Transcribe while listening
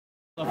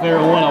My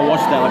favorite one, I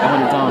watched that like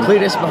 100 times.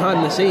 Cleetus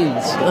behind the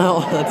scenes.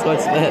 Oh, that's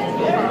what's that.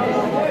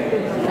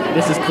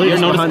 This is You Cleetus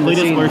ever notice behind the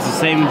Cleetus scenes. wears the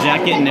same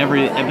jacket in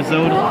every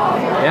episode?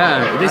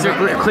 Yeah, these are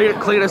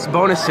Cleetus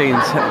bonus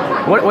scenes.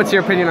 What's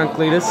your opinion on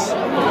Cleetus?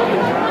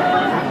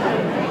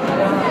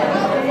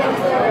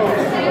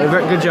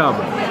 Good job.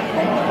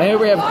 And here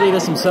we have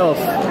Cleetus himself.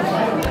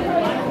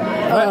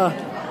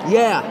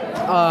 Yeah.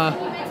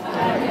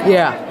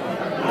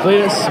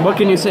 Cleetus, what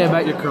can you say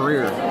about your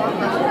career?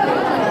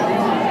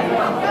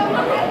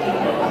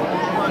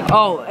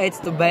 Oh, it's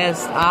the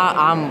best.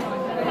 I'm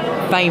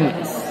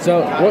famous.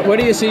 So, where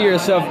do you see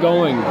yourself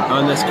going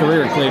on this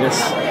career, Cleetus?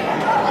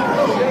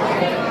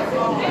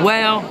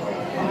 Well,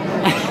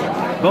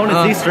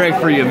 Bonus Easter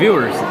egg for you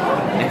viewers.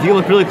 If you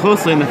look really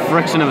closely in the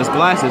reflection of his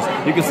glasses,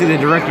 you can see the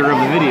director of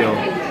the video.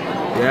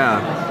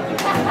 Yeah.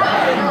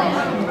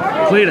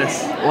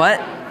 Cleetus, what?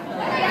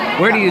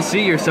 where do you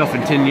see yourself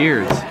in 10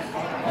 years?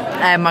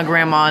 At my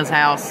grandma's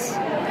house,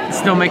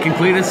 Still making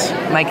Cleetus?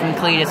 making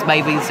Cleetus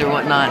babies or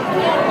whatnot.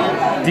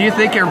 Do you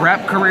think your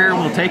rap career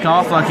will take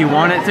off like you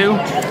want it to?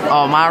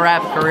 Oh, my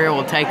rap career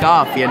will take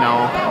off, you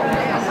know.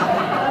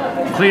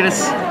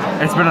 Cleetus,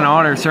 it's been an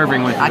honor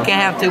serving with you. I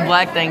can't have two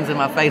black things in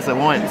my face at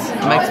once.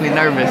 It makes me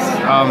nervous.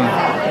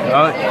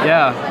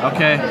 Yeah,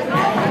 okay.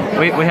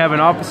 We have an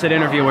opposite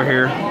interviewer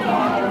here.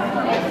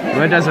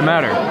 But it doesn't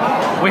matter.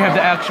 We have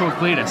the actual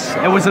Cleetus.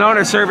 It was an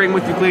honor serving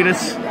with you,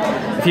 Cleetus.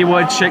 If you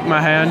would, shake my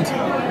hand.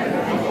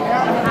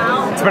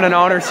 It's been an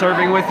honor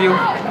serving with you.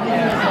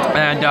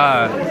 And,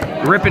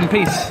 rip in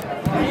peace.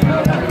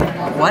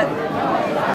 What?